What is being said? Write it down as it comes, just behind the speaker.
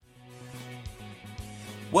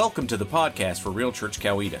Welcome to the podcast for Real Church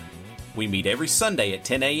Coweta. We meet every Sunday at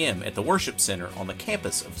 10 a.m. at the Worship Center on the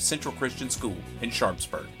campus of Central Christian School in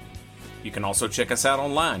Sharpsburg. You can also check us out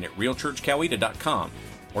online at realchurchcoweta.com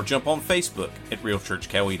or jump on Facebook at Real Church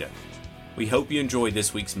Coweta. We hope you enjoy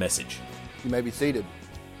this week's message. You may be seated.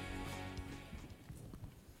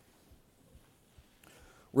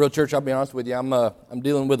 Real Church, I'll be honest with you, I'm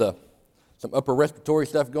dealing with some upper respiratory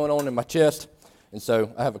stuff going on in my chest, and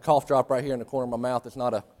so I have a cough drop right here in the corner of my mouth. It's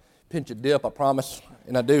not a pinch of dip, I promise,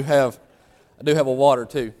 and I do have a water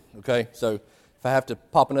too. Okay, so if I have to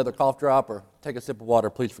pop another cough drop or take a sip of water,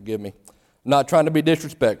 please forgive me. I'm not trying to be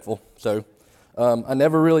disrespectful. So I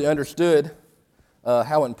never really understood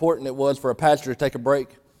how important it was for a pastor to take a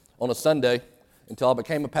break on a Sunday until I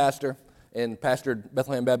became a pastor and pastored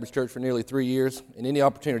Bethlehem Baptist Church for nearly 3 years. And any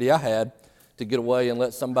opportunity I had to get away and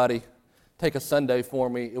let somebody take a Sunday for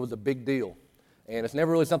me, it was a big deal. And it's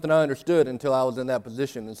never really something I understood until I was in that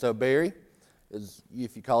position. And so Barry,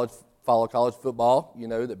 if you follow college football, you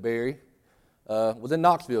know that Barry was in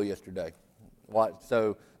Knoxville yesterday.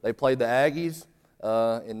 So they played the Aggies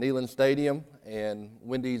in Neyland Stadium, and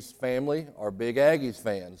Wendy's family are big Aggies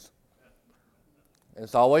fans. And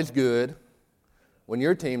it's always good when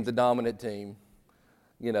your team's a dominant team,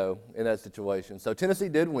 you know, in that situation. So Tennessee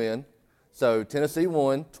did win. So Tennessee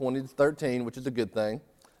won 20-13, which is a good thing.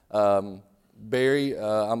 Barry,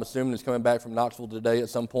 I'm assuming, is coming back from Knoxville today at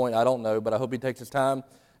some point. I don't know, but I hope he takes his time,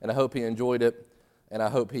 and I hope he enjoyed it, and I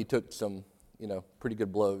hope he took some, pretty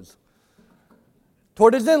good blows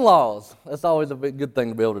toward his in-laws. That's always a good thing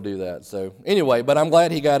to be able to do that. So anyway, but I'm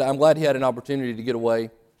glad he had an opportunity to get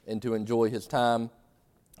away and to enjoy his time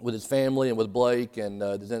with his family and with Blake and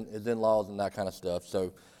his in-laws and that kind of stuff.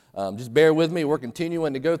 So just bear with me. We're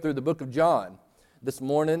continuing to go through the book of John this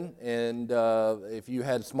morning, and if you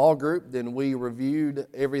had a small group, then we reviewed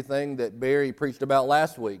everything that Barry preached about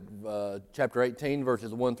last week, chapter 18,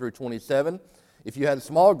 verses 1 through 27. If you had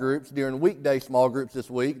small groups during weekday small groups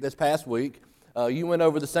this past week, you went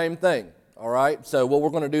over the same thing, all right? So what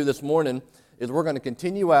we're going to do this morning is we're going to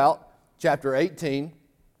continue out chapter 18.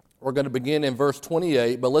 We're going to begin in verse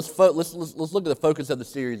 28, but let's look at the focus of the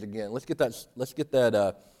series again. Let's get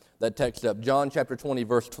that text up. John chapter 20,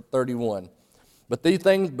 verse 31. But these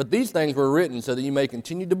things were written so that you may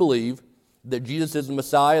continue to believe that Jesus is the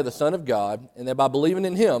Messiah, the Son of God, and that by believing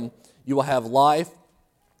in Him, you will have life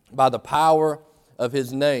by the power of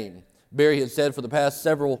His name. Barry has said for the past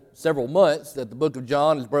several months that the book of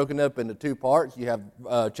John is broken up into two parts. You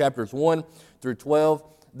have chapters 1 through 12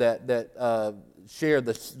 that share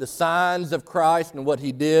the signs of Christ and what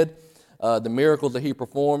He did, the miracles that He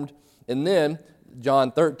performed, and then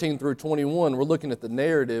John 13 through 21, we're looking at the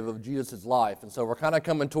narrative of Jesus' life. And so we're kind of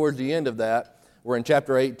coming towards the end of that. We're in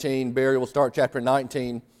chapter 18. Barry will start chapter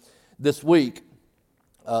 19 this week,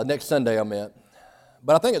 next Sunday I meant.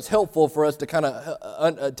 But I think it's helpful for us to kind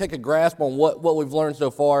of take a grasp on what we've learned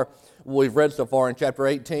so far, what we've read so far in chapter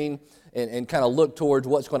 18, and kind of look towards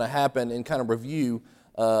what's going to happen and kind of review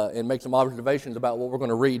and make some observations about what we're going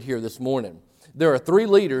to read here this morning. There are three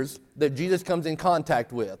leaders that Jesus comes in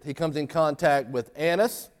contact with. He comes in contact with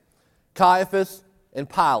Annas, Caiaphas, and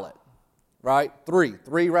Pilate, right?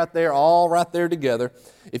 Three right there, all right there together.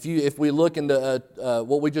 If we look into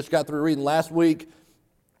what we just got through reading last week,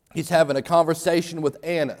 he's having a conversation with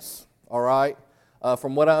Annas, all right?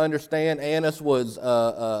 From what I understand, Annas was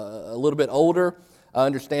a little bit older. I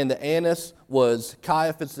understand that Annas was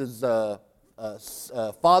Caiaphas'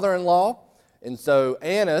 father-in-law. And so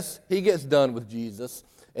Annas, he gets done with Jesus,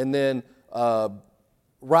 and then right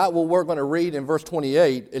what we're going to read in verse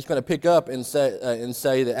 28, it's going to pick up and say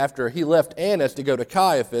that after he left Annas to go to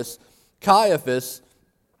Caiaphas, he's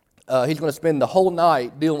going to spend the whole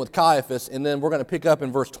night dealing with Caiaphas, and then we're going to pick up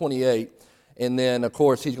in verse 28, and then, of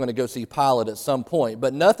course, he's going to go see Pilate at some point.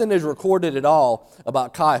 But nothing is recorded at all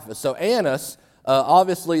about Caiaphas. So Annas,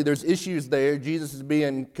 obviously, there's issues there. Jesus is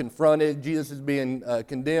being confronted. Jesus is being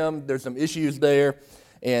condemned. There's some issues there,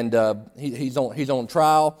 and he's on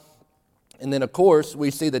trial. And then, of course, we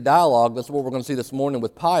see the dialogue. That's what we're going to see this morning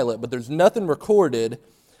with Pilate. But there's nothing recorded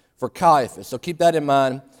for Caiaphas. So keep that in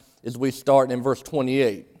mind as we start in verse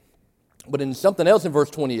 28. But in something else in verse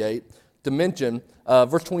 28 to mention,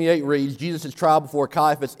 verse 28 reads, Jesus' trial before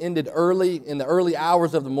Caiaphas ended in the early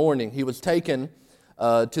hours of the morning. He was taken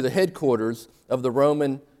to the headquarters of the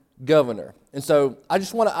Roman governor. And so I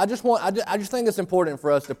just think it's important for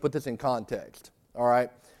us to put this in context. All right,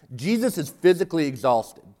 Jesus is physically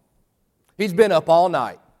exhausted. He's been up all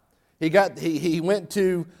night. He went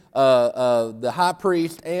to the high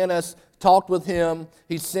priest Annas, talked with him.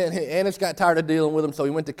 Annas got tired of dealing with him, so he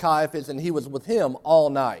went to Caiaphas, and he was with him all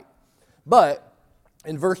night. But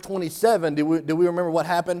in verse 27, do we remember what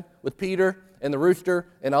happened with Peter and the rooster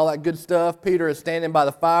and all that good stuff? Peter is standing by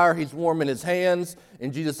the fire. He's warming his hands.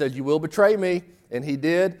 And Jesus says, you will betray me. And he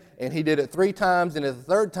did. And he did it 3 times. And at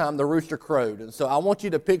the 3rd time, the rooster crowed. And so I want you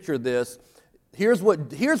to picture this. Here's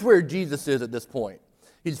where Jesus is at this point.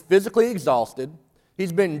 He's physically exhausted.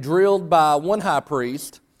 He's been drilled by one high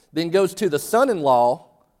priest. Then goes to the son-in-law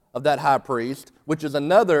of that high priest, which is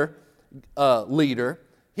another leader.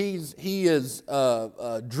 He is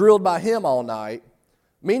drilled by him all night.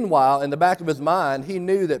 Meanwhile, in the back of his mind, he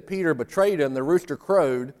knew that Peter betrayed him, the rooster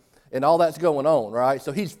crowed, and all that's going on, right?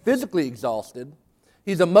 So he's physically exhausted.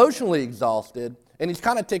 He's emotionally exhausted, and he's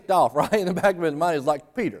kind of ticked off, right? In the back of his mind, he's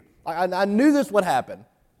like, Peter, I knew this would happen,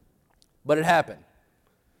 but it happened.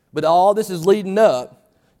 But all this is leading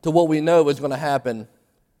up to what we know is going to happen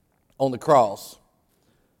on the cross.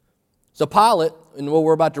 So Pilate, in what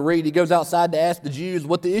we're about to read, he goes outside to ask the Jews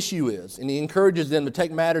what the issue is. And he encourages them to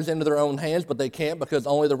take matters into their own hands, but they can't because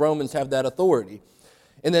only the Romans have that authority.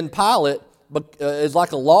 And then Pilate is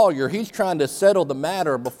like a lawyer. He's trying to settle the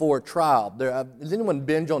matter before trial. Does anyone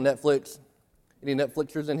binge on Netflix? Any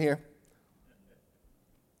Netflixers in here?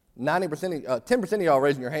 10% of y'all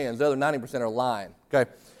raising your hands. The other 90% are lying.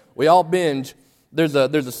 Okay, we all binge. There's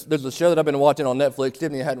a show that I've been watching on Netflix.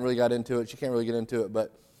 Tiffany hadn't really got into it. She can't really get into it,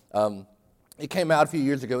 but it came out a few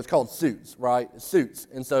years ago. It's called Suits, right? Suits.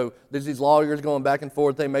 And so there's these lawyers going back and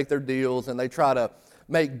forth. They make their deals, and they try to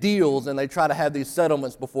make deals, and they try to have these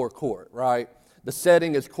settlements before court, right? The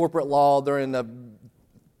setting is corporate law. They're in a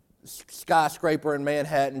skyscraper in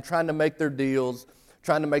Manhattan trying to make their deals,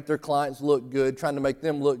 trying to make their clients look good, trying to make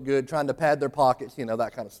them look good, trying to pad their pockets,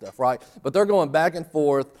 that kind of stuff, right? But they're going back and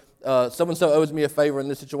forth. So-and-so owes me a favor in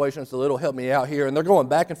this situation, so it'll help me out here. And they're going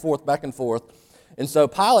back and forth, back and forth. And so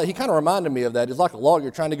Pilate, he kind of reminded me of that. He's like a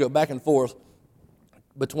lawyer trying to go back and forth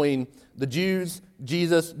between the Jews,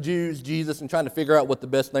 Jesus, and trying to figure out what the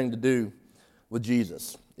best thing to do with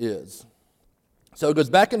Jesus is. So it goes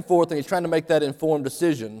back and forth, and he's trying to make that informed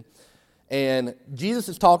decision. And Jesus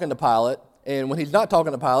is talking to Pilate, and when he's not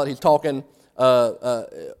talking to Pilate, he's talking,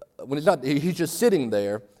 he's just sitting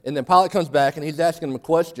there. And then Pilate comes back, and he's asking him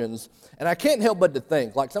questions. And I can't help but to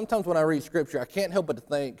think, like sometimes when I read Scripture, I can't help but to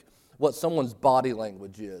think what someone's body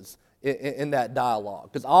language is in that dialogue.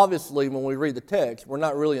 Because obviously when we read the text, we're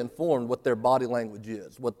not really informed what their body language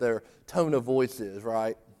is, what their tone of voice is,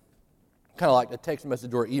 right? Kind of like a text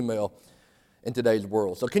message or email in today's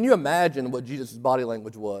world. So can you imagine what Jesus' body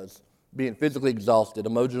language was, being physically exhausted,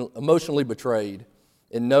 emotionally betrayed,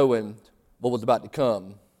 and knowing what was about to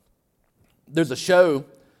come? There's a show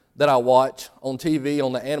that I watch on TV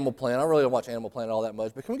on the Animal Planet. I really don't watch Animal Planet all that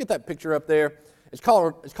much, but can we get that picture up there? It's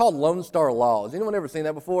called Lone Star Law. Has anyone ever seen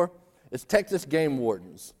that before? It's Texas game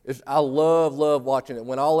wardens. I love watching it.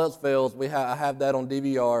 When all else fails, I have that on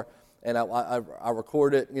DVR, and I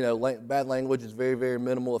record it. Bad language is very, very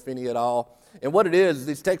minimal, if any at all. And what it is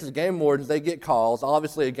these Texas game wardens, they get calls.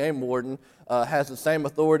 Obviously, a game warden has the same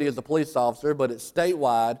authority as a police officer, but it's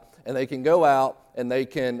statewide, and they can go out and they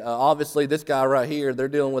can, obviously, this guy right here, they're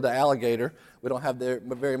dealing with an alligator. We don't have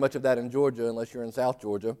very much of that in Georgia unless you're in South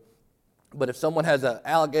Georgia. But if someone has an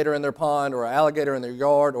alligator in their pond or an alligator in their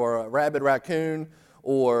yard or a rabid raccoon,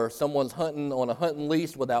 or someone's hunting on a hunting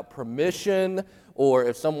lease without permission, or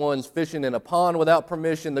if someone's fishing in a pond without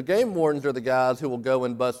permission, the game wardens are the guys who will go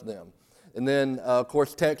and bust them. And then, of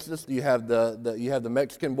course, Texas, you have the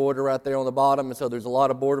Mexican border right there on the bottom, and so there's a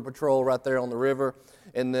lot of border patrol right there on the river.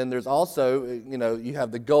 And then there's also, you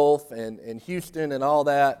have the Gulf and Houston and all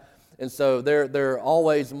that. And so they're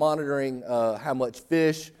always monitoring how much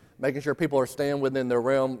fish, making sure people are staying within their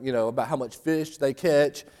realm, about how much fish they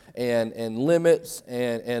catch and limits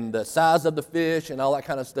and the size of the fish and all that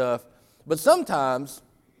kind of stuff. But sometimes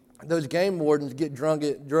those game wardens get drug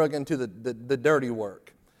into the dirty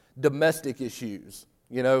work, domestic issues.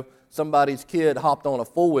 Somebody's kid hopped on a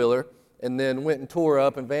four-wheeler and then went and tore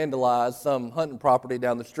up and vandalized some hunting property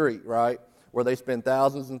down the street, right, where they spend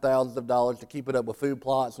thousands and thousands of dollars to keep it up with food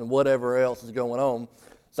plots and whatever else is going on.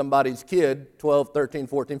 Somebody's kid, 12, 13,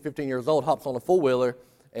 14, 15 years old, hops on a four-wheeler,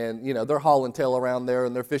 and, they're hauling tail around there,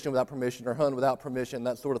 and they're fishing without permission or hunting without permission,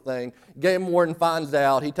 that sort of thing. Game warden finds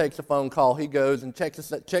out. He takes a phone call. He goes and checks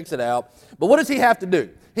it out. But what does he have to do?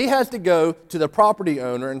 He has to go to the property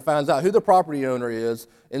owner and finds out who the property owner is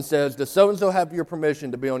and says, does so-and-so have your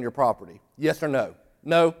permission to be on your property? Yes or no?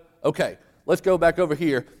 No? Okay. Let's go back over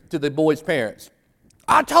here to the boy's parents.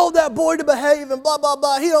 I told that boy to behave and blah, blah,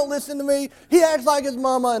 blah. He don't listen to me. He acts like his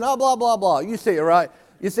mama and blah, blah, blah. You see it, right?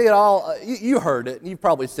 You see it all. You heard it. You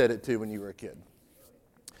probably said it too when you were a kid.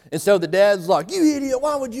 And so the dad's like, you idiot,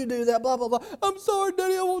 why would you do that? Blah, blah, blah. I'm sorry,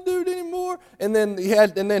 Daddy, I won't do it anymore. And then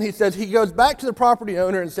he says, he goes back to the property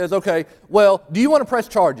owner and says, okay, well, do you want to press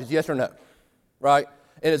charges, yes or no? Right?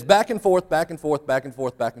 And it's back and forth, back and forth, back and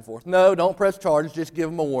forth, back and forth. No, don't press charges, just give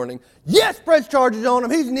him a warning. Yes, press charges on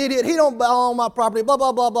him. He's an idiot. He don't belong on my property, blah,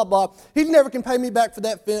 blah, blah, blah, blah. He never can pay me back for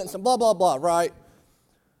that fence and blah, blah, blah, right?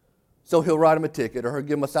 So he'll write him a ticket or he'll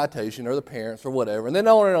give him a citation or the parents or whatever. And then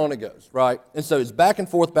on it goes, right? And so it's back and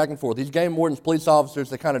forth, back and forth. These game wardens, police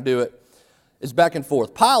officers, they kind of do it. It's back and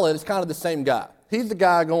forth. Pilate is kind of the same guy. He's the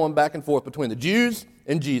guy going back and forth between the Jews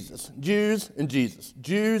and Jesus, Jews and Jesus,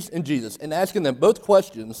 Jews and Jesus, and asking them both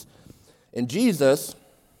questions. And Jesus,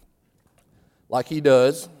 like he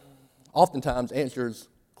does, oftentimes answers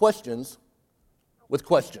questions with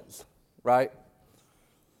questions, right?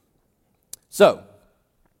 So,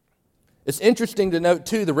 it's interesting to note,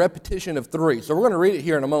 too, the repetition of three. So we're going to read it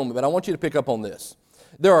here in a moment, but I want you to pick up on this.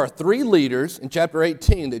 There are three leaders in chapter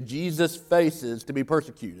 18 that Jesus faces to be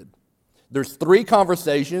persecuted. There's three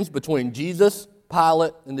conversations between Jesus,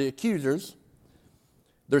 Pilate, and the accusers.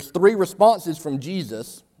 There's three responses from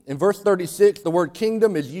Jesus. In verse 36, the word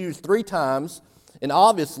kingdom is used three times. And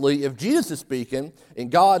obviously, if Jesus is speaking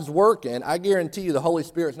and God's working, I guarantee you the Holy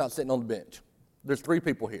Spirit's not sitting on the bench. There's three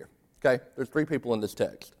people here, okay? There's three people in this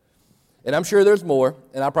text. And I'm sure there's more,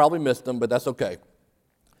 and I probably missed them, but that's okay.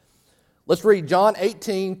 Let's read John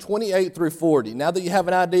 18, 28 through 40. Now that you have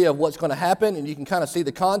an idea of what's going to happen and you can kind of see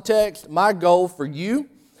the context, my goal for you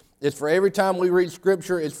is for every time we read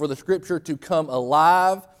Scripture is for the Scripture to come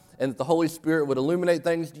alive and that the Holy Spirit would illuminate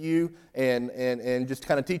things to you and just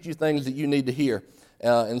kind of teach you things that you need to hear.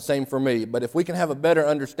 And same for me. But if we can have a better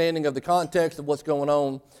understanding of the context of what's going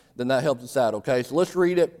on, then that helps us out, okay? So let's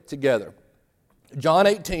read it together. John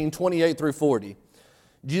 18, 28 through 40.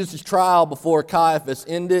 Jesus' trial before Caiaphas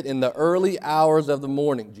ended in the early hours of the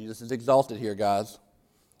morning. Jesus is exhausted here, guys.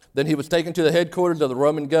 Then he was taken to the headquarters of the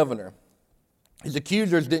Roman governor. His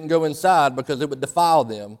accusers didn't go inside because it would defile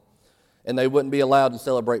them, and they wouldn't be allowed to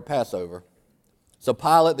celebrate Passover. So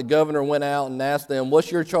Pilate, the governor, went out and asked them,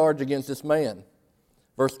 "What's your charge against this man?"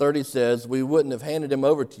 Verse 30 says, "We wouldn't have handed him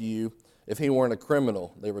over to you if he weren't a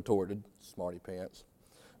criminal," they retorted. Smarty pants.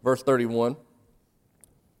 Verse 31.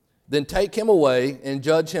 "Then take him away and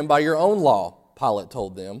judge him by your own law," Pilate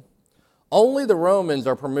told them. "Only the Romans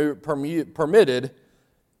are permitted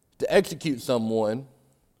to execute someone."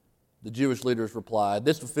 The Jewish leaders replied.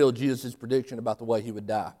 This fulfilled Jesus' prediction about the way he would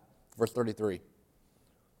die. Verse 33.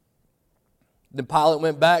 Then Pilate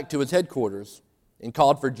went back to his headquarters and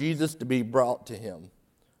called for Jesus to be brought to him.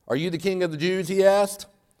 "Are you the king of the Jews?" he asked.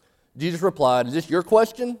 Jesus replied, "Is this your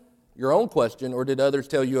question, your own question, or did others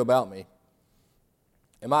tell you about me?"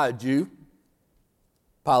 "Am I a Jew?"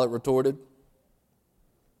 Pilate retorted.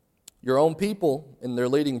 "Your own people and their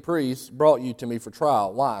leading priests brought you to me for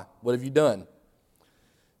trial. Why? What have you done?"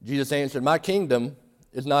 Jesus answered, "My kingdom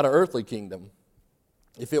is not an earthly kingdom.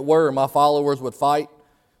 If it were, my followers would fight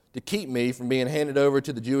to keep me from being handed over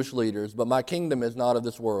to the Jewish leaders, but my kingdom is not of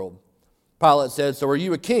this world." Pilate said, "So are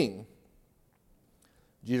you a king?"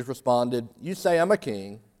 Jesus responded, "You say I'm a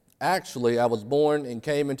king. Actually, I was born and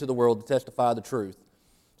came into the world to testify the truth.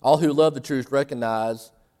 All who love the truth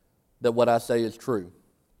recognize that what I say is true."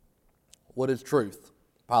 "What is truth?"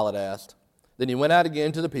 Pilate asked. Then he went out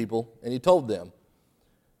again to the people, and he told them,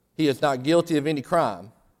 "He is not guilty of any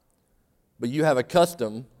crime, but you have a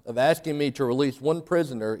custom of asking me to release one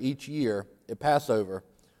prisoner each year at Passover.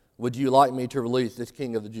 Would you like me to release this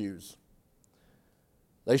king of the Jews?"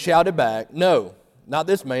 They shouted back, "No, not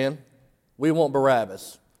this man. We want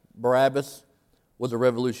Barabbas." Barabbas was a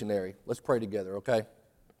revolutionary. Let's pray together, okay?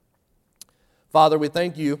 Father, we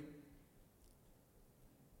thank you,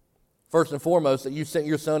 first and foremost, that you sent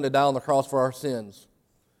your Son to die on the cross for our sins.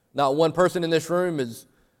 Not one person in this room is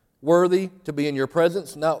worthy to be in your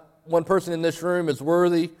presence. Not one person in this room is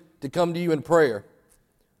worthy to come to you in prayer.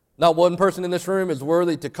 Not one person in this room is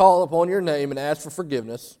worthy to call upon your name and ask for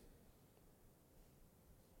forgiveness.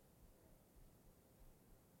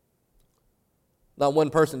 Not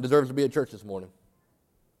one person deserves to be at church this morning.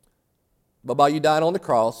 But by you dying on the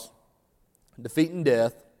cross, defeating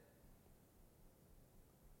death,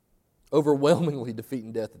 overwhelmingly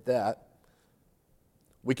defeating death at that,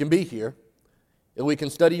 we can be here and we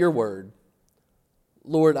can study your word.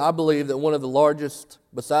 Lord, I believe that one of the largest,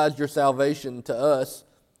 besides your salvation to us,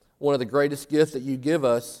 one of the greatest gifts that you give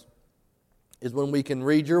us is when we can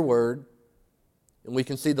read your word and we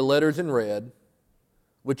can see the letters in red,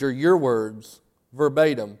 which are your words,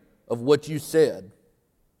 verbatim, of what you said.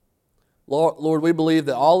 Lord, we believe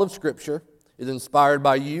that all of Scripture is inspired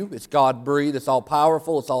by you. It's God-breathed. It's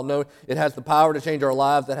all-powerful. It's all-knowing. It has the power to change our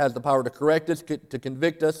lives. It has the power to correct us, to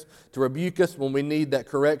convict us, to rebuke us when we need that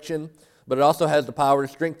correction. but it also has the power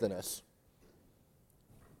to strengthen us.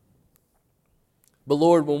 But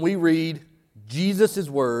Lord, when we read Jesus'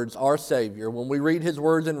 words, our Savior, when we read His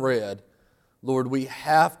words in red, Lord, we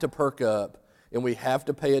have to perk up and we have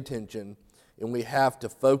to pay attention and we have to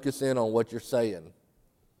focus in on what you're saying.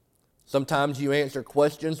 Sometimes you answer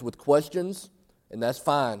questions with questions, and that's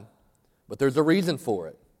fine, but there's a reason for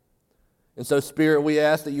it. And so, Spirit, we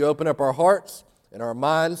ask that you open up our hearts and our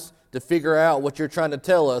minds to figure out what you're trying to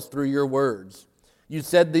tell us through your words. You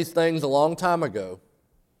said these things a long time ago,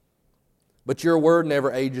 but your word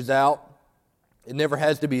never ages out. It never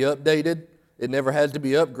has to be updated. It never has to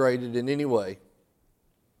be upgraded in any way.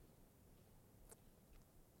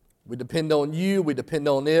 We depend on you. We depend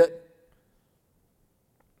on it.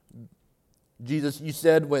 Jesus, you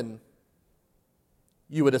said when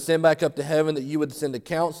you would ascend back up to heaven that you would send a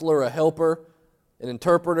counselor, a helper, an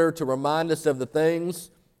interpreter to remind us of the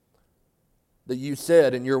things that you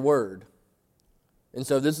said in your word. And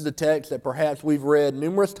so this is a text that perhaps we've read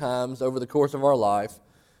numerous times over the course of our life,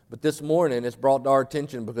 but this morning it's brought to our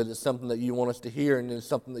attention because it's something that you want us to hear and it's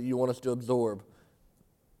something that you want us to absorb.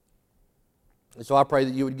 And so I pray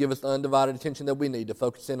that you would give us the undivided attention that we need to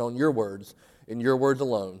focus in on your words and your words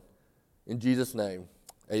alone. In Jesus' name,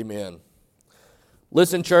 amen.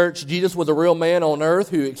 Listen, church, Jesus was a real man on earth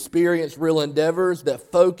who experienced real endeavors that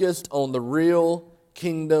focused on the real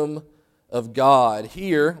kingdom of God.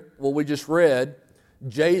 Here, what we just read,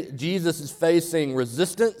 Jesus is facing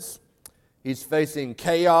resistance. He's facing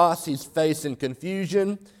chaos. He's facing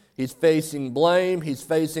confusion. He's facing blame. He's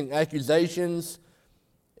facing accusations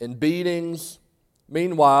and beatings.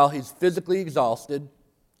 Meanwhile, he's physically exhausted,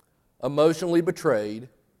 emotionally betrayed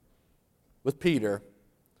with Peter,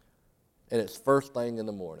 and it's first thing in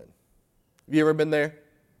the morning. Have you ever been there?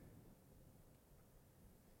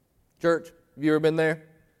 Church, have you ever been there?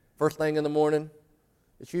 First thing in the morning?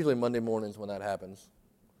 It's usually Monday mornings when that happens.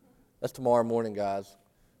 That's tomorrow morning, guys.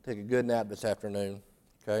 Take a good nap this afternoon,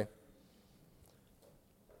 okay?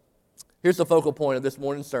 Here's the focal point of this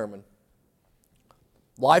morning's sermon.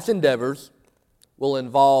 Life's endeavors will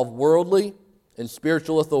involve worldly and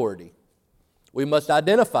spiritual authority. We must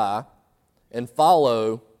identify and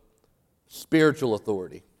follow spiritual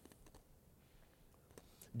authority.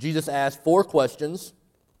 Jesus asked Pilate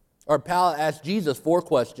asked Jesus 4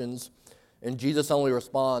 questions, and Jesus only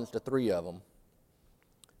responds to 3 of them.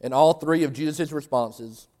 In all 3 of Jesus'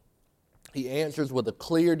 responses, he answers with a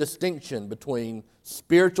clear distinction between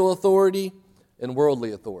spiritual authority and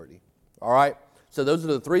worldly authority. All right? So those are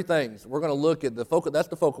the 3 things. We're going to look at that's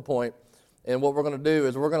the focal point, and what we're going to do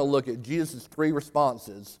is we're going to look at Jesus' 3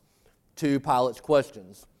 responses to Pilate's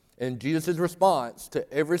questions. And Jesus' response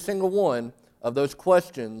to every single one of those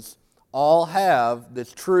questions all have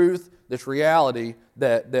this truth, this reality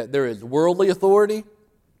that there is worldly authority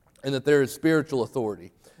and that there is spiritual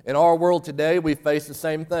authority. In our world today, we face the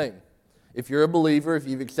same thing. If you're a believer, if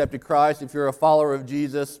you've accepted Christ, if you're a follower of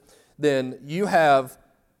Jesus, then you have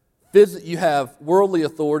worldly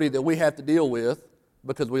authority that we have to deal with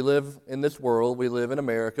because we live in this world, we live in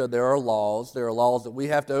America. There are laws that we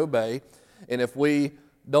have to obey, and if we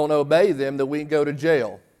don't obey them, then we can go to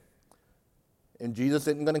jail. And Jesus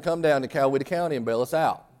isn't going to come down to Coweta County and bail us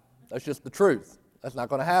out. That's just the truth. That's not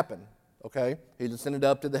going to happen. Okay? He's ascended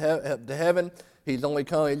up to heaven. He only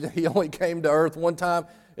came to earth one time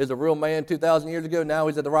as a real man 2,000 years ago. Now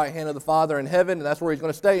he's at the right hand of the Father in heaven, and that's where he's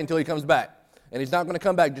going to stay until he comes back. And he's not going to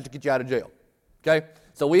come back just to get you out of jail. Okay?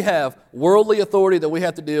 So we have worldly authority that we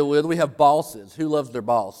have to deal with. We have bosses. Who loves their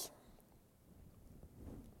boss?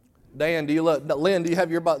 Dan, Lynn, do you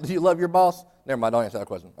love your boss? Never mind, don't answer that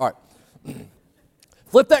question. All right.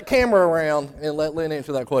 Flip that camera around and let Lynn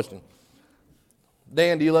answer that question.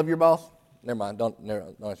 Dan, do you love your boss? Never mind, don't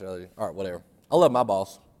answer that. All right, whatever. I love my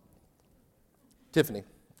boss. Tiffany.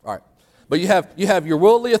 All right. But you have your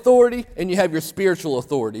worldly authority and you have your spiritual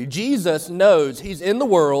authority. Jesus knows he's in the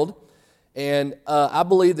world, and I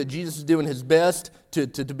believe that Jesus is doing his best to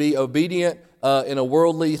be obedient in a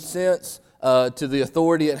worldly sense to the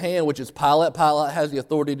authority at hand, which is Pilate. Pilate has the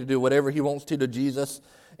authority to do whatever he wants to Jesus,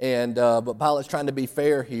 but Pilate's trying to be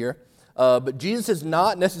fair here. But Jesus is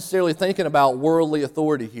not necessarily thinking about worldly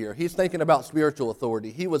authority here. He's thinking about spiritual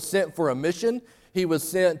authority. He was sent for a mission. He was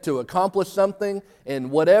sent to accomplish something,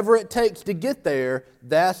 and whatever it takes to get there,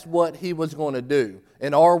 that's what he was going to do.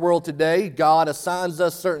 In our world today, God assigns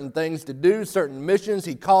us certain things to do, certain missions.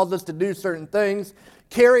 He calls us to do certain things,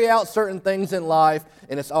 carry out certain things in life,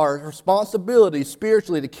 and it's our responsibility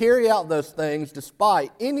spiritually to carry out those things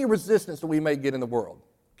despite any resistance that we may get in the world.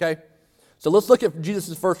 Okay? So let's look at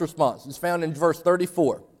Jesus' first response. It's found in verse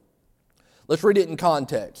 34. Let's read it in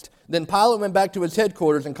context. Then Pilate went back to his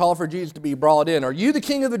headquarters and called for Jesus to be brought in. Are you the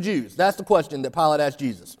king of the Jews? That's the question that Pilate asked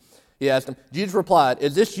Jesus. He asked him. Jesus replied,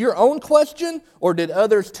 is this your own question, or did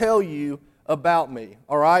others tell you about me?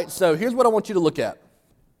 All right, so here's what I want you to look at.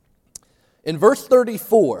 In verse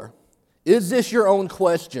 34, is this your own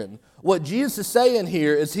question? What Jesus is saying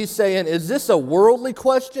here is he's saying, is this a worldly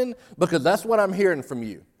question? Because that's what I'm hearing from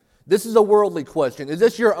you. This is a worldly question. Is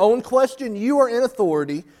this your own question? You are in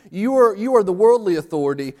authority. You are the worldly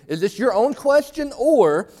authority. Is this your own question?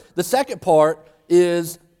 Or the second part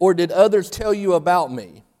is, or did others tell you about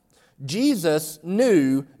me? Jesus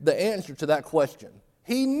knew the answer to that question.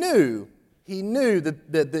 He knew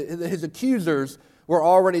that his accusers were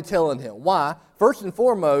already telling him. Why? First and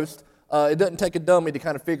foremost, it doesn't take a dummy to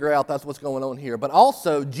kind of figure out that's what's going on here. But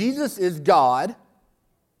also, Jesus is God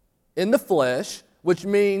in the flesh, which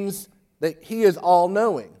means that he is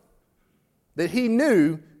all-knowing, that he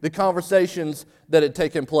knew the conversations that had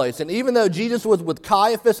taken place. And even though Jesus was with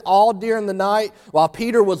Caiaphas all during the night, while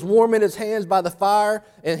Peter was warming his hands by the fire,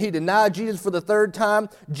 and he denied Jesus for the third time,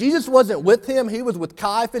 Jesus wasn't with him. He was with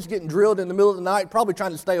Caiaphas getting drilled in the middle of the night, probably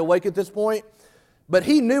trying to stay awake at this point. But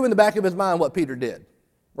he knew in the back of his mind what Peter did,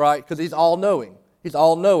 right? Because he's all-knowing. He's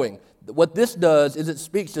all-knowing. What this does is it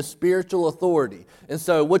speaks to spiritual authority. And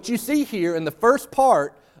so what you see here in the first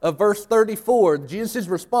part of verse 34, Jesus'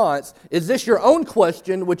 response, is this your own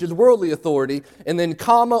question, which is worldly authority, and then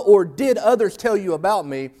comma, or did others tell you about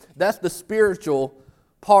me? That's the spiritual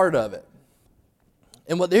part of it.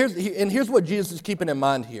 And here's what Jesus is keeping in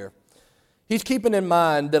mind here. He's keeping in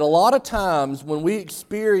mind that a lot of times when we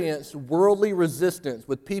experience worldly resistance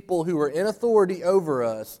with people who are in authority over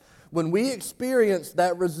us, when we experience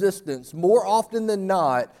that resistance, more often than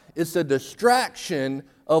not, it's a distraction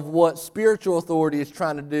of what spiritual authority is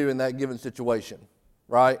trying to do in that given situation,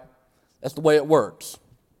 right? That's the way it works.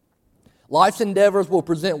 Life's endeavors will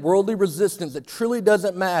present worldly resistance that truly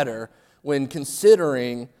doesn't matter when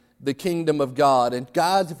considering the kingdom of God. And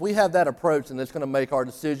guys, if we have that approach, then it's going to make our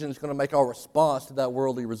decisions, it's going to make our response to that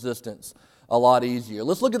worldly resistance a lot easier.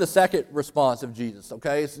 Let's look at the second response of Jesus,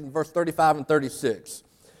 okay? It's in verse 35 and 36.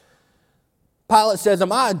 Pilate says,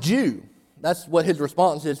 am I a Jew? That's what his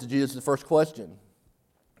response is to Jesus' first question.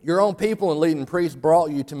 Your own people and leading priests brought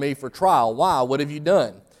you to me for trial. Why? What have you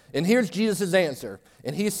done? And here's Jesus' answer.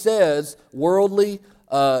 And he says worldly,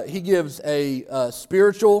 he gives a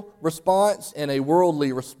spiritual response and a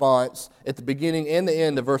worldly response at the beginning and the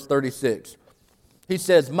end of verse 36. He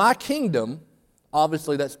says, my kingdom,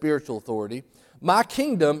 obviously that's spiritual authority, my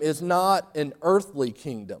kingdom is not an earthly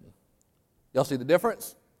kingdom. Y'all see the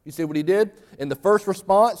difference? You see what he did? In the first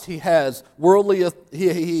response, he has worldly.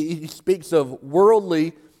 He speaks of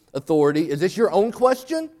worldly authority. Is this your own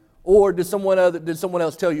question, or did someone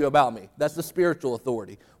else tell you about me? That's the spiritual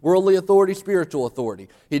authority. Worldly authority, spiritual authority.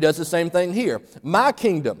 He does the same thing here. My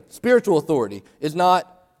kingdom, spiritual authority, is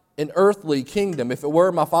not an earthly kingdom. If it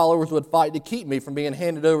were, my followers would fight to keep me from being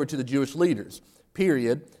handed over to the Jewish leaders.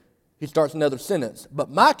 Period. He starts another sentence. But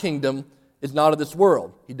my kingdom is not of this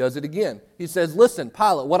world. He does it again. He says, listen,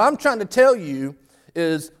 Pilate, what I'm trying to tell you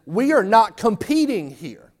is we are not competing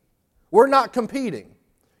here. We're not competing.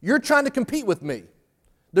 You're trying to compete with me.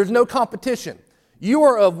 There's no competition. You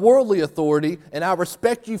are of worldly authority, and I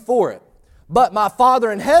respect you for it. But my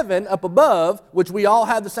Father in heaven up above, which we all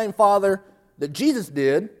have the same Father that Jesus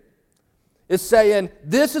did, is saying,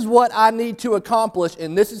 this is what I need to accomplish,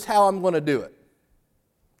 and this is how I'm going to do it.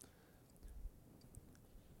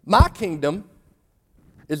 My kingdom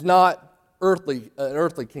is not an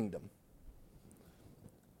earthly kingdom.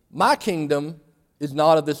 My kingdom is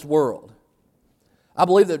not of this world. I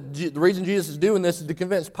believe that the reason Jesus is doing this is to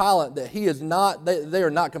convince Pilate that they are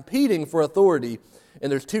not competing for authority,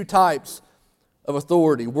 and there's two types of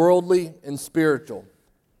authority, worldly and spiritual.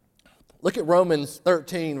 Look at Romans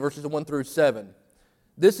 13, verses 1 through 7.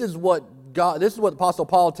 This is what Apostle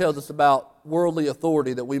Paul tells us about worldly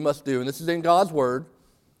authority that we must do, and this is in God's Word.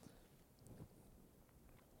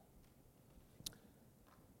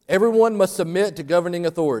 Everyone must submit to governing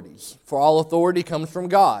authorities, for all authority comes from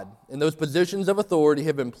God, and those positions of authority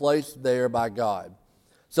have been placed there by God.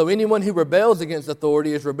 So anyone who rebels against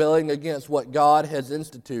authority is rebelling against what God has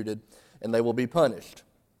instituted, and they will be punished.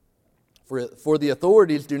 For the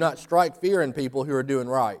authorities do not strike fear in people who are doing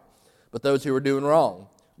right, but those who are doing wrong.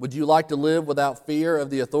 Would you like to live without fear of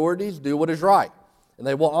the authorities? Do what is right, and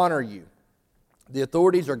they will honor you. The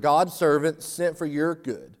authorities are God's servants sent for your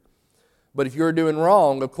good. But if you're doing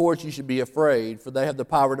wrong, of course you should be afraid, for they have the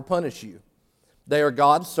power to punish you. They are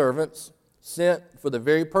God's servants, sent for the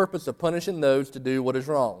very purpose of punishing those who do what is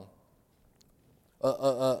wrong.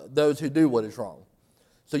 Those who do what is wrong.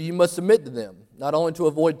 So you must submit to them, not only to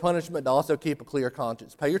avoid punishment, but also keep a clear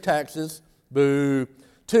conscience. Pay your taxes, boo.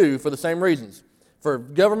 2, for the same reasons. For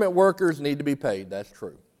government workers need to be paid, that's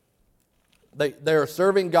true. They are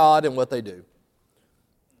serving God in what they do.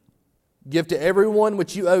 Give to everyone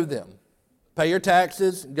what you owe them. Pay your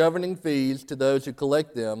taxes, governing fees to those who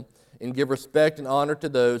collect them, and give respect and honor to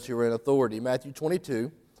those who are in authority. Matthew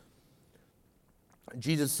 22,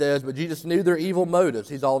 Jesus says, but Jesus knew their evil motives.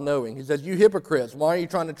 He's all-knowing. He says, you hypocrites, why are you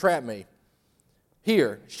trying to trap me?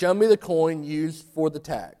 Here, show me the coin used for the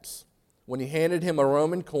tax. When he handed him a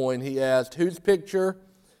Roman coin, he asked, whose picture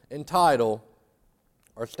and title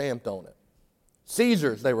are stamped on it?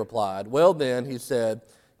 Caesar's, they replied. Well then, he said,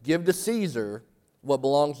 give to Caesar what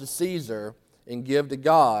belongs to Caesar, and give to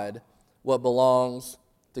God what belongs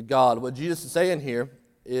to God. What Jesus is saying here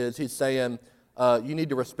is he's saying you need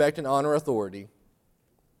to respect and honor authority.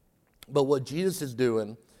 But what Jesus is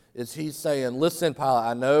doing is he's saying, listen, Pilate,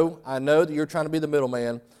 I know that you're trying to be the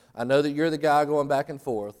middleman. I know that you're the guy going back and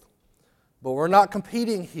forth. But we're not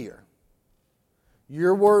competing here. You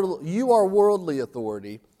are worldly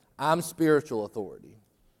authority. I'm spiritual authority.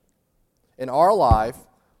 In our life,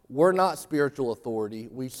 we're not spiritual authority.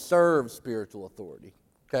 We serve spiritual authority.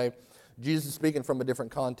 Okay? Jesus is speaking from a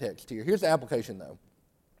different context here. Here's the application, though.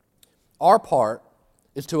 Our part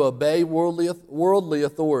is to obey worldly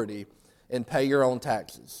authority and pay your own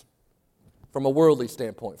taxes. From a worldly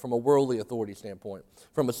standpoint, from a worldly authority standpoint.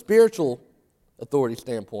 From a spiritual authority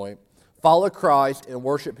standpoint, follow Christ and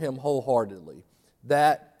worship Him wholeheartedly.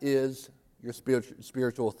 That is your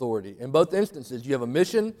spiritual authority. In both instances, you have a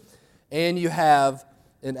mission and you have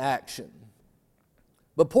an action.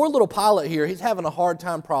 But poor little Pilate here, he's having a hard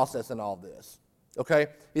time processing all this. Okay?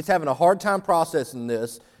 He's having a hard time processing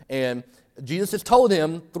this, and Jesus has told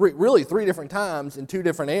him three different times in 2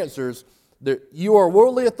 different answers that you are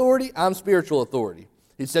worldly authority, I'm spiritual authority.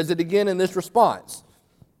 He says it again in this response.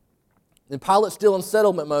 And Pilate's still in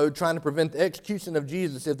settlement mode, trying to prevent the execution of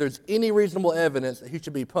Jesus if there's any reasonable evidence that he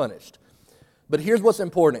should be punished. But here's what's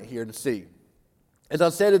important here to see. As I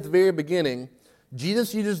said at the very beginning,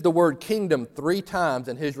 Jesus uses the word kingdom 3 times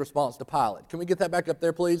in his response to Pilate. Can we get that back up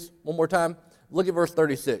there, please? One more time. Look at verse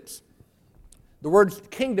 36. The word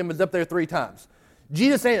kingdom is up there 3 times.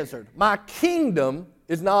 Jesus answered, my kingdom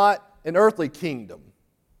is not an earthly kingdom.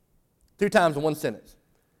 2 times in one sentence.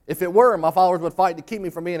 If it were, my followers would fight to keep me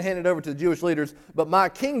from being handed over to the Jewish leaders, but my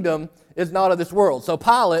kingdom is not of this world. So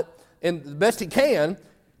Pilate, in the best he can,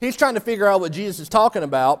 he's trying to figure out what Jesus is talking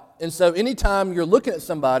about. And so anytime you're looking at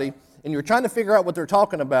somebody and you're trying to figure out what they're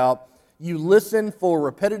talking about, you listen for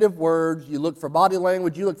repetitive words, you look for body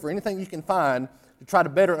language, you look for anything you can find to try to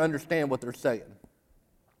better understand what they're saying.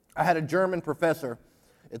 I had a German professor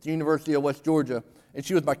at the University of West Georgia, and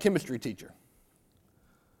she was my chemistry teacher.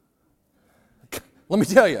 Let me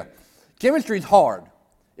tell you, chemistry is hard.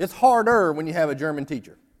 It's harder when you have a German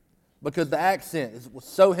teacher because the accent was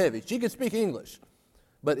so heavy. She could speak English,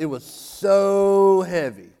 but it was so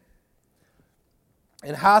heavy.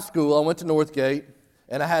 In high school, I went to Northgate,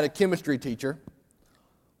 and I had a chemistry teacher,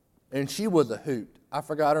 and she was a hoot. I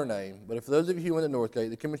forgot her name, but for those of you who went to Northgate,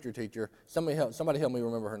 the chemistry teacher, somebody help me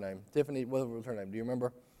remember her name. Tiffany, what was her name? Do you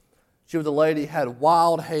remember? She was a lady, had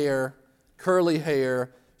wild hair, curly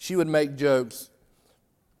hair. She would make jokes.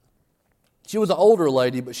 She was an older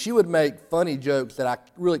lady, but she would make funny jokes that I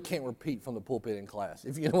really can't repeat from the pulpit in class,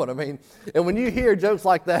 if you know what I mean. And when you hear jokes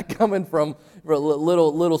like that coming from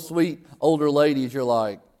little sweet older ladies, you're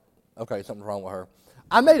like, okay, something's wrong with her.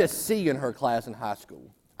 I made a C in her class in high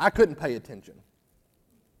school. I couldn't pay attention.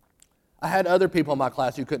 I had other people in my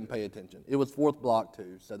class who couldn't pay attention. It was 4th block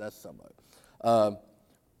too, so that's somewhat.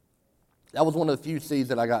 That was one of the few C's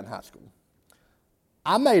that I got in high school.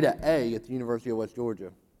 I made an A at the University of West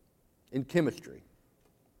Georgia in chemistry.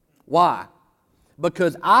 Why?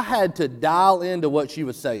 Because I had to dial into what she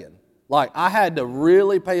was saying. Like, I had to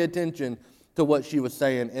really pay attention to what she was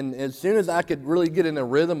saying. And as soon as I could really get in a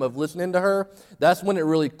rhythm of listening to her, that's when it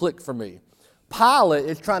really clicked for me. Pilate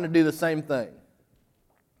is trying to do the same thing.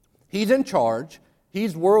 He's in charge.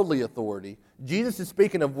 He's worldly authority. Jesus is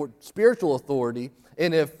speaking of spiritual authority.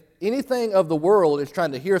 And if anything of the world is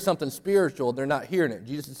trying to hear something spiritual, they're not hearing it.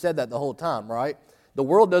 Jesus has said that the whole time, right? The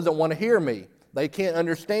world doesn't want to hear me. They can't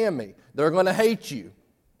understand me. They're going to hate you,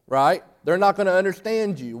 right? They're not going to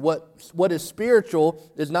understand you. What is spiritual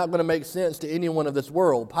is not going to make sense to anyone of this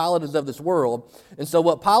world. Pilate is of this world. And so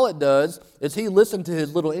what Pilate does is he listened to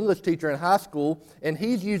his little English teacher in high school, and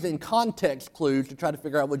he's using context clues to try to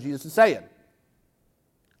figure out what Jesus is saying.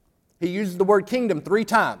 He uses the word kingdom 3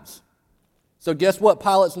 times. So guess what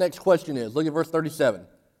Pilate's next question is? Look at verse 37.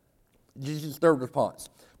 Jesus' third response.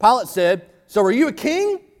 Pilate said, so are you a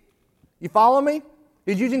king? You follow me?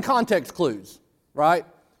 He's using context clues, right?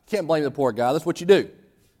 Can't blame the poor guy. That's what you do.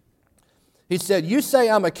 He said, you say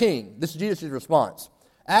I'm a king. This is Jesus' response.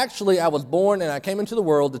 Actually, I was born and I came into the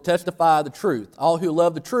world to testify the truth. All who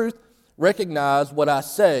love the truth recognize what I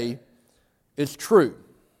say is true.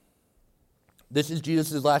 This is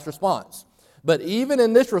Jesus' last response. But even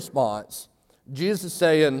in this response, Jesus is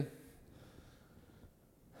saying,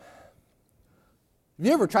 have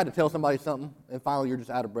you ever tried to tell somebody something and finally you're just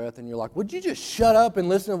out of breath and you're like, would you just shut up and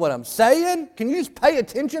listen to what I'm saying? Can you just pay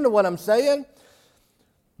attention to what I'm saying?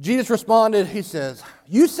 Jesus responded, he says,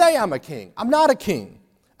 you say I'm a king. I'm not a king.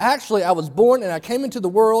 Actually, I was born and I came into the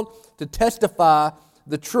world to testify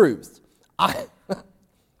the truth.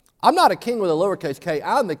 I'm not a king with a lowercase k.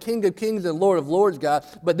 I'm the King of Kings and Lord of Lords, guys.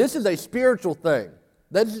 But this is a spiritual thing.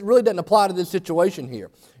 That really doesn't apply to this situation here.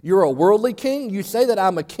 You're a worldly king. You say that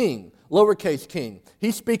I'm a king, lowercase king.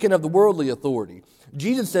 He's speaking of the worldly authority.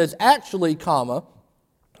 Jesus says, actually, comma,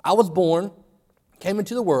 I was born, came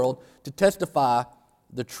into the world to testify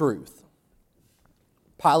the truth.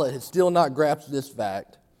 Pilate has still not grasped this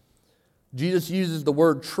fact. Jesus uses the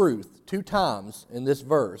word truth 2 times in this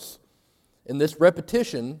verse. In this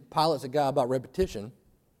repetition, Pilate's a guy about repetition.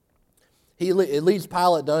 It leads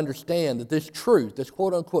Pilate to understand that this truth, this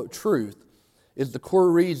quote-unquote truth, is the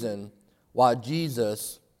core reason why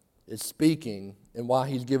Jesus is speaking and why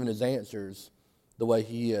he's giving his answers the way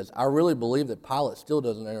he is. I really believe that Pilate still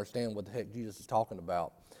doesn't understand what the heck Jesus is talking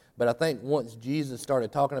about. But I think once Jesus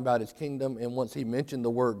started talking about his kingdom and once he mentioned the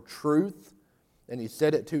word truth, and he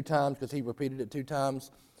said it 2 times because he repeated it 2 times,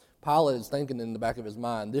 Pilate is thinking in the back of his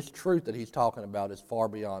mind, this truth that he's talking about is far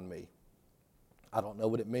beyond me. I don't know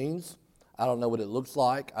what it means. I don't know what it looks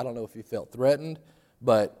like. I don't know if he felt threatened.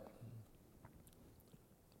 But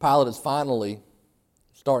Pilate is finally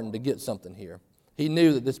starting to get something here. He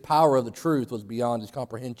knew that this power of the truth was beyond his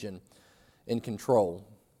comprehension and control.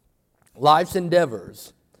 Life's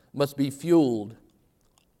endeavors must be fueled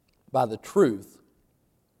by the truth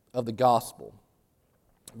of the gospel.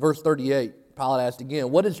 Verse 38. Pilate asked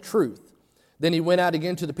again, what is truth? Then he went out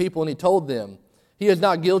again to the people and he told them, he is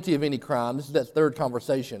not guilty of any crime. This is that 3rd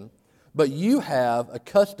conversation. But you have a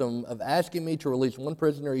custom of asking me to release 1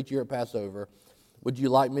 prisoner each year at Passover. Would you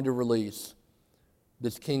like me to release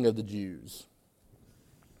this King of the Jews?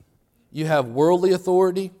 You have worldly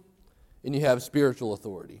authority and you have spiritual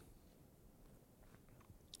authority.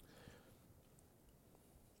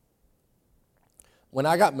 When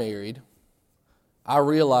I got married, I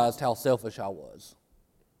realized how selfish I was.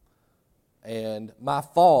 And my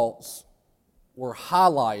faults were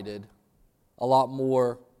highlighted a lot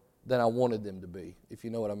more than I wanted them to be, if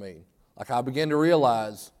you know what I mean. Like I began to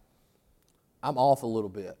realize I'm off a little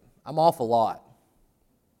bit. I'm off a lot.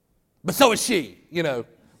 But so is she,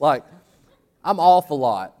 like I'm off a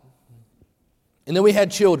lot. And then we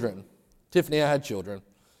had children. Tiffany and I had children.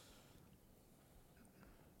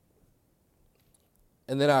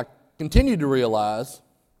 And then I continued to realize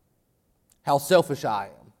how selfish I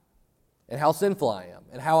am and how sinful I am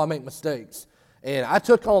and how I make mistakes. And I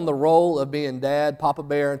took on the role of being dad, Papa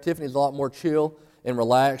Bear, and Tiffany's a lot more chill and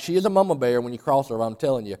relaxed. She is a mama bear when you cross her, I'm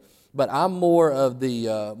telling you. But I'm more of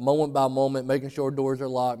the moment by moment, making sure doors are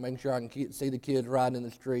locked, making sure I can see the kids riding in the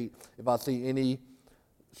street. If I see any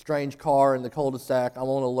strange car in the cul-de-sac, I'm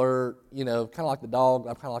on alert, kind of like the dog.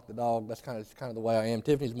 I'm kind of like the dog. That's kind of the way I am.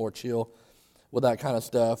 Tiffany's more chill with that kind of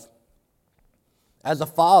stuff. As a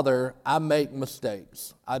father, I make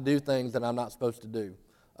mistakes. I do things that I'm not supposed to do.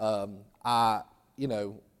 I'm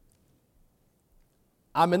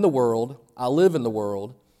in the world. I live in the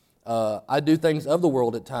world. I do things of the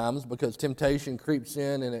world at times because temptation creeps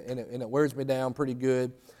in and it wears me down pretty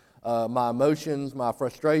good. My emotions, my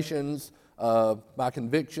frustrations, my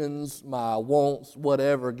convictions, my wants,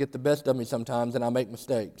 whatever, get the best of me sometimes, and I make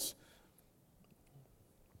mistakes.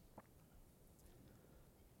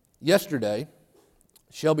 Yesterday,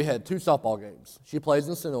 Shelby had 2 softball games. She plays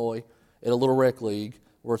in Sonoy at a little rec league.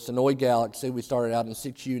 We're Sonoy Galaxy. We started out in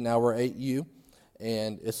 6U, now we're 8U,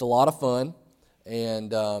 and it's a lot of fun.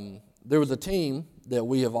 And there was a team that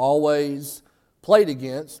we have always played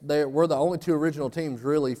against. We're the only 2 original teams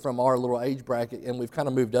really from our little age bracket, and we've kind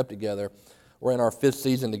of moved up together. We're in our 5th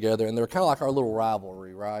season together, and they're kind of like our little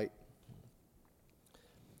rivalry, right?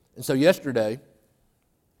 And so yesterday,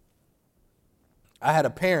 I had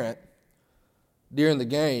a parent during the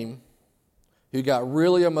game who got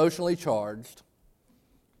really emotionally charged.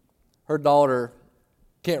 Her daughter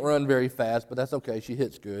can't run very fast, but that's okay. She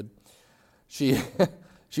hits good. She was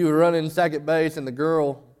running second base, and the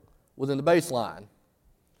girl was in the baseline.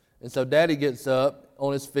 And so Daddy gets up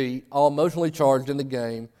on his feet, all emotionally charged in the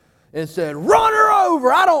game, and said, "Run her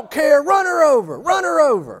over. I don't care. Run her over. Run her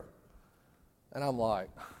over." And I'm like,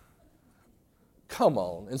 come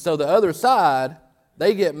on. And so the other side,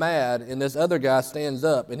 they get mad, and this other guy stands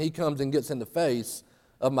up, and he comes and gets in the face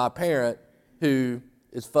of my parent who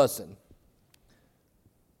is fussing.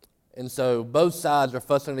 And so both sides are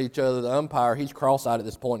fussing at each other. The umpire, he's cross-eyed at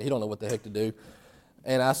this point. He don't know what the heck to do.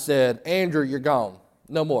 And I said, "Andrew, you're gone.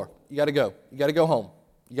 No more. You got to go. You got to go home.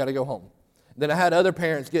 You got to go home." Then I had other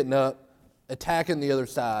parents getting up, attacking the other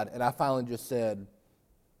side, and I finally just said,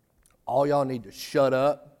 "All y'all need to shut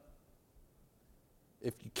up.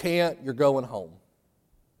 If you can't, you're going home.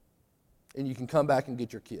 And you can come back and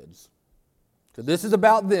get your kids. Because this is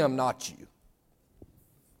about them, not you."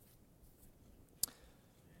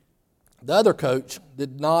 The other coach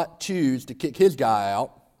did not choose to kick his guy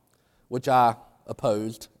out, which I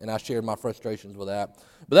opposed, and I shared my frustrations with that.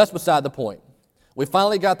 But that's beside the point. We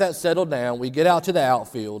finally got that settled down. We get out to the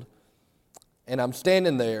outfield, and I'm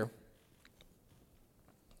standing there,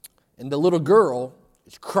 and the little girl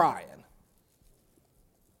is crying.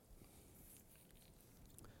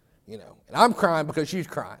 And I'm crying because she's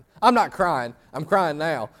crying. I'm not crying. I'm crying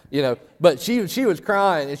now, But she was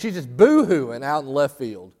crying, and she's just boo-hooing out in left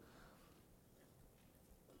field.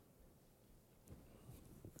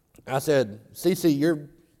 I said, "Cece, your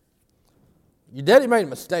daddy made a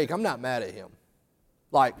mistake. I'm not mad at him.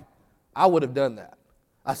 Like, I would have done that."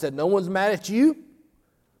 I said, "No one's mad at you,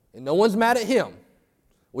 and no one's mad at him.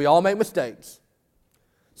 We all make mistakes."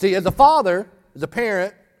 See, as a father, as a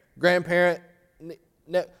parent, grandparent,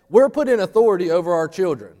 we're put in authority over our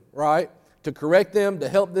children, right? To correct them, to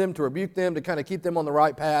help them, to rebuke them, to kind of keep them on the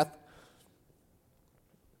right path.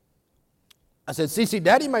 I said, "Cece,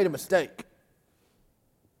 Daddy made a mistake.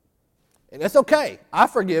 And that's okay. I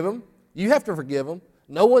forgive him. You have to forgive him.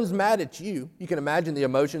 No one's mad at you." You can imagine the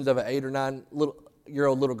emotions of an 8 or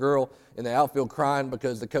 9-year-old little girl in the outfield crying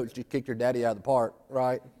because the coach just kicked her daddy out of the park,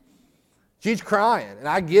 right? She's crying, and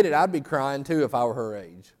I get it. I'd be crying too if I were her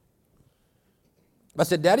age. I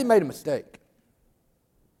said, "Daddy made a mistake."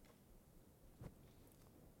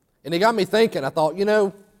 And it got me thinking. I thought,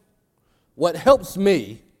 what helps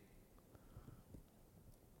me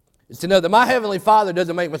is to know that my Heavenly Father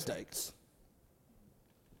doesn't make mistakes.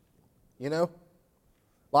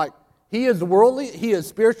 Like, He is worldly, He is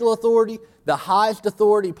spiritual authority, the highest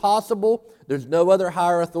authority possible. There's no other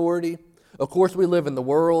higher authority. Of course, we live in the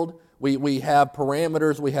world. We have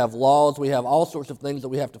parameters, we have laws, we have all sorts of things that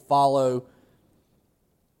we have to follow.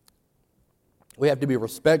 We have to be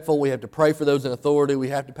respectful. We have to pray for those in authority. We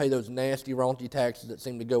have to pay those nasty, raunchy taxes that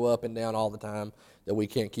seem to go up and down all the time that we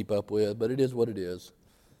can't keep up with. But it is what it is.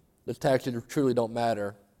 Those taxes truly don't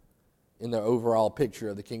matter in the overall picture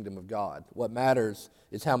of the kingdom of God. What matters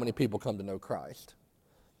is how many people come to know Christ.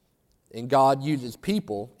 And God uses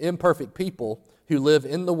people, imperfect people, who live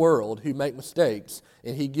in the world, who make mistakes,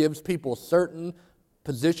 and He gives people certain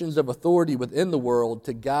positions of authority within the world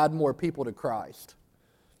to guide more people to Christ.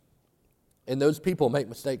 And those people make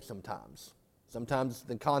mistakes sometimes. Sometimes it's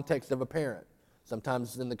in the context of a parent. Sometimes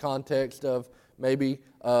it's in the context of maybe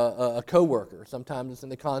a coworker. Sometimes it's in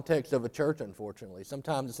the context of a church, unfortunately.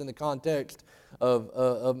 Sometimes it's in the context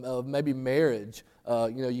of maybe marriage.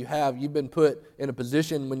 You've been put in a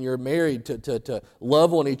position when you're married to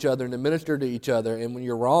love on each other and to minister to each other. And when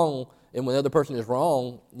you're wrong, and when the other person is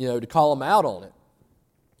wrong, to call them out on it.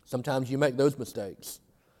 Sometimes you make those mistakes.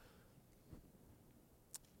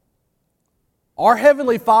 Our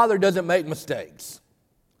Heavenly Father doesn't make mistakes.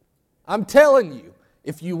 I'm telling you,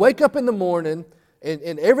 if you wake up in the morning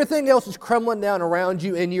and everything else is crumbling down around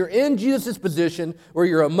you and you're in Jesus' position where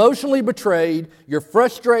you're emotionally betrayed, you're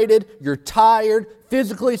frustrated, you're tired,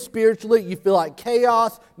 physically, spiritually, you feel like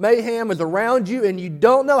chaos, mayhem is around you and you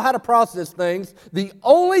don't know how to process things, the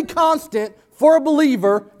only constant for a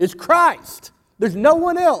believer is Christ. There's no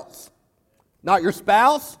one else. Not your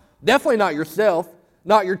spouse, definitely not yourself,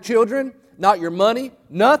 not your children, not your money,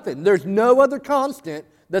 nothing. There's no other constant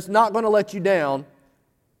that's not going to let you down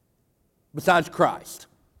besides Christ.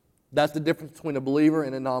 That's the difference between a believer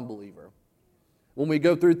and a non-believer. When we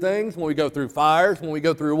go through things, when we go through fires, when we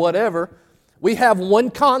go through whatever, we have one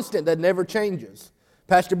constant that never changes.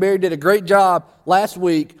 Pastor Barry did a great job last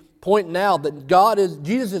week pointing out that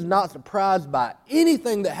Jesus is not surprised by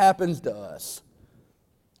anything that happens to us.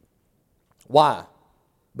 Why?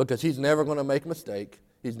 Because He's never going to make a mistake.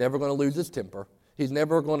 He's never going to lose His temper. He's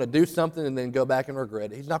never going to do something and then go back and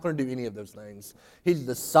regret it. He's not going to do any of those things. He's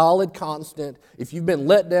the solid constant. If you've been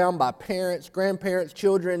let down by parents, grandparents,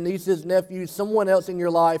 children, nieces, nephews, someone else in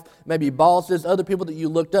your life, maybe bosses, other people that you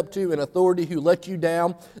looked up to in authority who let you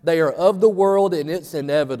down, they are of the world and it's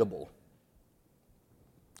inevitable.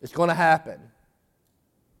 It's going to happen.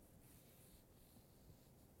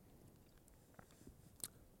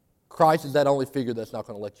 Christ is that only figure that's not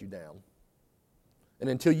going to let you down. And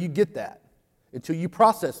until you get that, until you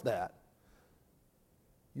process that,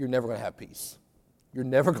 you're never going to have peace. You're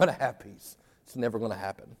never going to have peace. It's never going to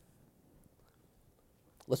happen.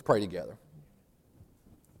 Let's pray together.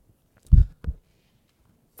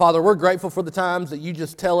 Father, we're grateful for the times that you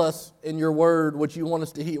just tell us in your word what you want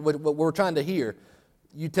us to hear, what we're trying to hear.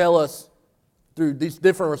 You tell us through these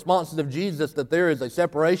different responses of Jesus that there is a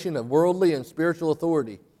separation of worldly and spiritual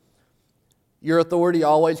authority. Your authority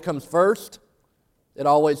always comes first. It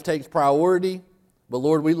always takes priority. But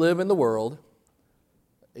Lord, we live in the world,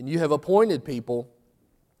 and you have appointed people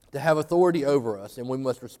to have authority over us, and we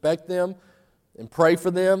must respect them and pray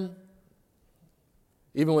for them,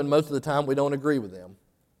 even when most of the time we don't agree with them.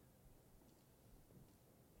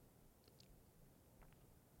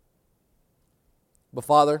 But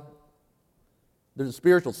Father, there's a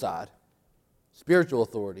spiritual side, spiritual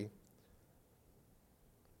authority,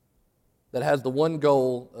 that has the one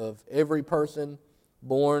goal of every person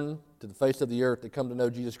born to the face of the earth to come to know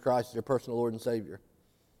Jesus Christ as their personal Lord and Savior.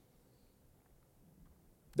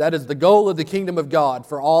 That is the goal of the kingdom of God,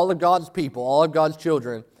 for all of God's people, all of God's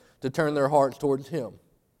children, to turn their hearts towards Him.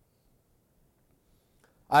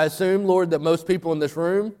 I assume, Lord, that most people in this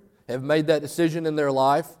room have made that decision in their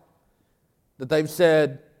life, that they've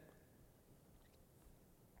said,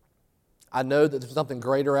 I know that there's something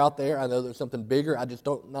greater out there. I know there's something bigger. I just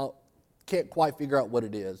can't quite figure out what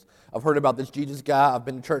it is. I've heard about this Jesus guy. I've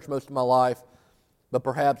been to church most of my life. But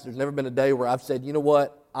perhaps there's never been a day where I've said, you know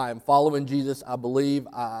what? I am following Jesus. I believe.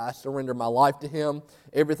 I surrender my life to Him.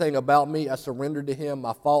 Everything about me, I surrender to Him.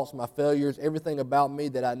 My faults, my failures, everything about me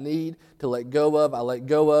that I need to let go of, I let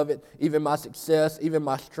go of it. Even my success, even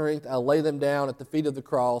my strength, I lay them down at the feet of the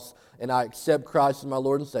cross, and I accept Christ as my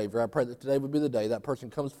Lord and Savior. I pray that today would be the day that person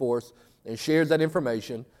comes forth and shares that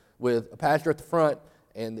information with a pastor at the front,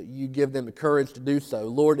 and that you give them the courage to do so.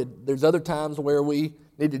 Lord, there's other times where we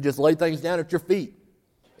need to just lay things down at your feet.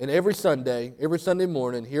 And every Sunday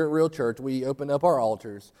morning here at Real Church, we open up our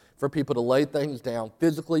altars for people to lay things down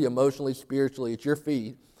physically, emotionally, spiritually at your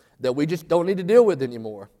feet that we just don't need to deal with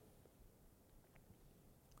anymore.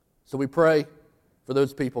 So we pray for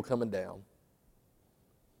those people coming down.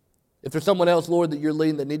 If there's someone else, Lord, that you're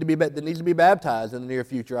leading that needs to be baptized in the near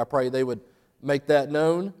future, I pray they would make that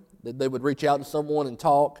known, that they would reach out to someone and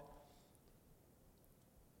talk.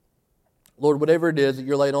 Lord, whatever it is that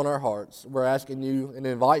you're laying on our hearts, we're asking you and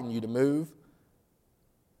inviting you to move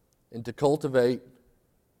and to cultivate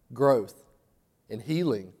growth and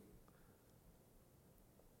healing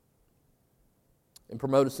and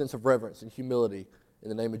promote a sense of reverence and humility in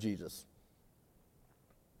the name of Jesus.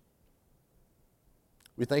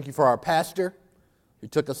 We thank you for our pastor who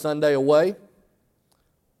took a Sunday away.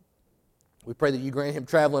 We pray that you grant him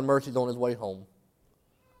traveling mercies on his way home.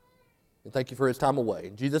 And thank you for his time away.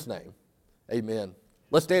 In Jesus' name, amen.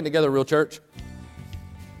 Let's stand together, Real Church.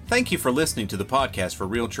 Thank you for listening to the podcast for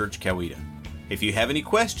Real Church Coweta. If you have any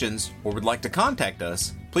questions or would like to contact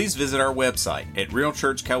us, please visit our website at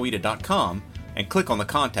realchurchcoweta.com and click on the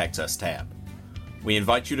Contact Us tab. We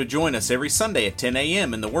invite you to join us every Sunday at 10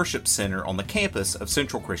 a.m. in the Worship Center on the campus of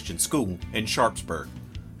Central Christian School in Sharpsburg.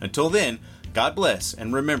 Until then, God bless,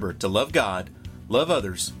 and remember to love God, love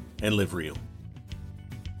others, and live real.